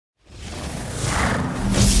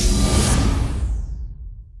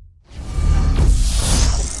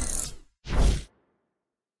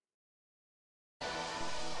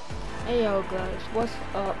Yo guys, what's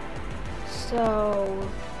up? So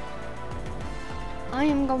I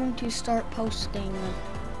am going to start posting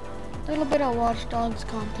a little bit of Watch Dogs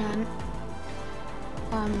content.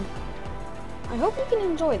 I hope you can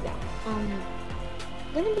enjoy that.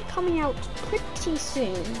 Gonna be coming out pretty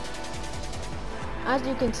soon. As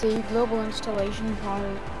you can see, global installation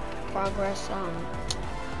progress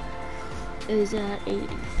is at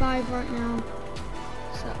 85 right now.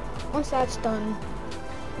 So once that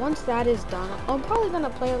is done, I'm probably gonna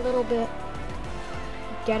play a little bit,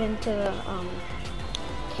 get into the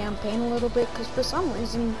campaign a little bit, because for some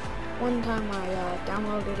reason one time I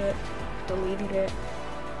downloaded it, deleted it,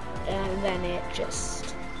 and then it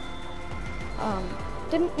just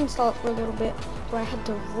didn't install it for a little bit, so I had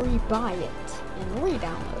to re-buy it and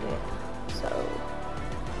re-download it. So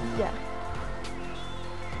yeah,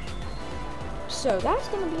 so that's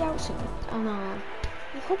gonna be out soon, and I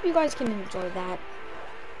hope you guys can enjoy that.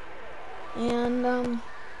 And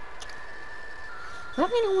let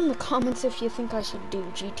me know in the comments if you think I should do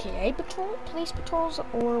GTA police patrols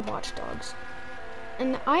or Watch Dogs.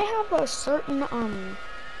 And I have a certain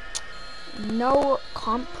no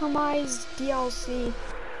compromise DLC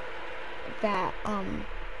that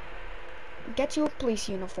gets you a police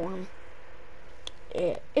uniform.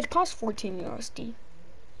 It costs 14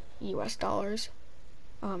 US dollars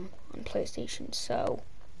on PlayStation. So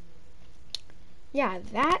yeah,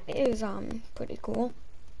 that is pretty cool,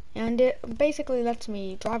 and it basically lets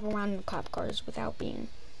me drive around in cop cars without being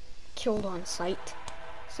killed on sight.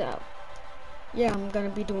 So yeah, I'm gonna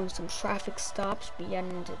be doing some traffic stops, be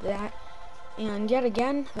getting into that, and yet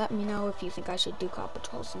again, let me know if you think I should do cop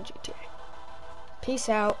patrols in GTA. Peace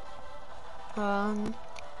out. I'll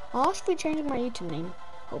also be changing my YouTube name,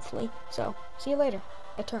 hopefully. So see you later.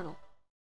 Eternal.